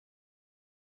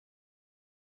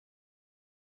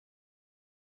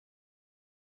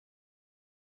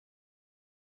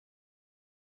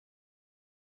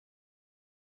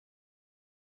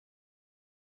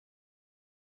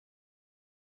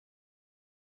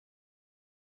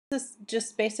This is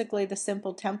just basically the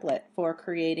simple template for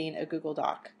creating a Google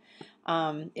Doc.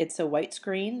 It's a white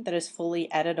screen that is fully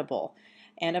editable.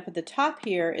 And up at the top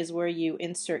here is where you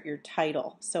insert your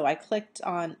title. So I clicked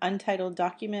on Untitled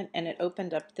Document and it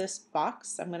opened up this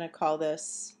box. I'm going to call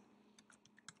this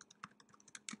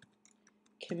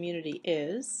Community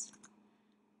Is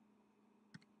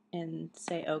and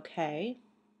say OK.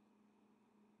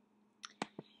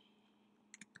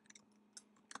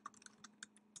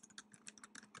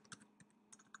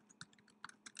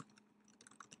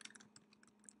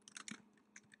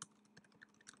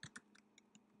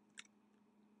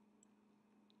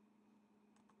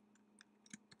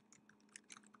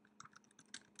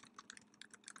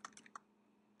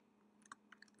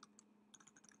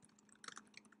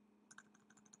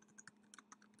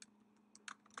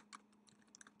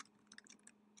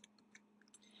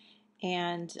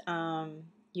 And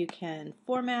you can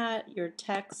format your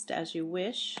text as you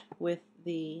wish with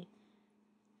the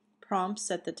prompts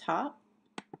at the top.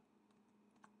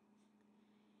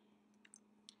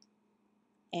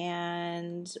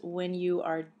 And when you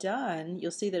are done, you'll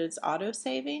see that it's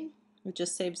auto-saving. It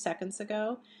just saved seconds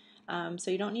ago. So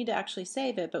you don't need to actually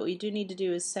save it, but what you do need to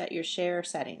do is set your share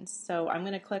settings. So I'm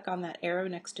going to click on that arrow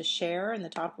next to share in the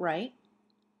top right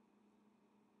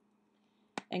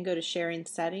and go to sharing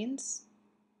settings.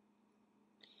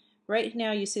 Right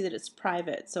now you see that it's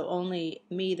private, so only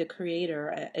me, the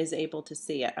creator, is able to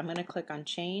see it. I'm going to click on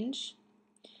change,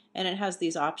 and it has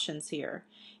these options here.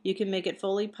 You can make it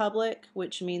fully public,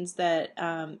 which means that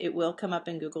it will come up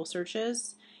in Google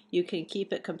searches. You can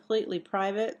keep it completely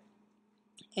private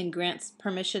and grants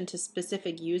permission to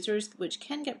specific users, which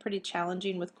can get pretty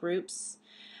challenging with groups.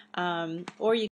 Or you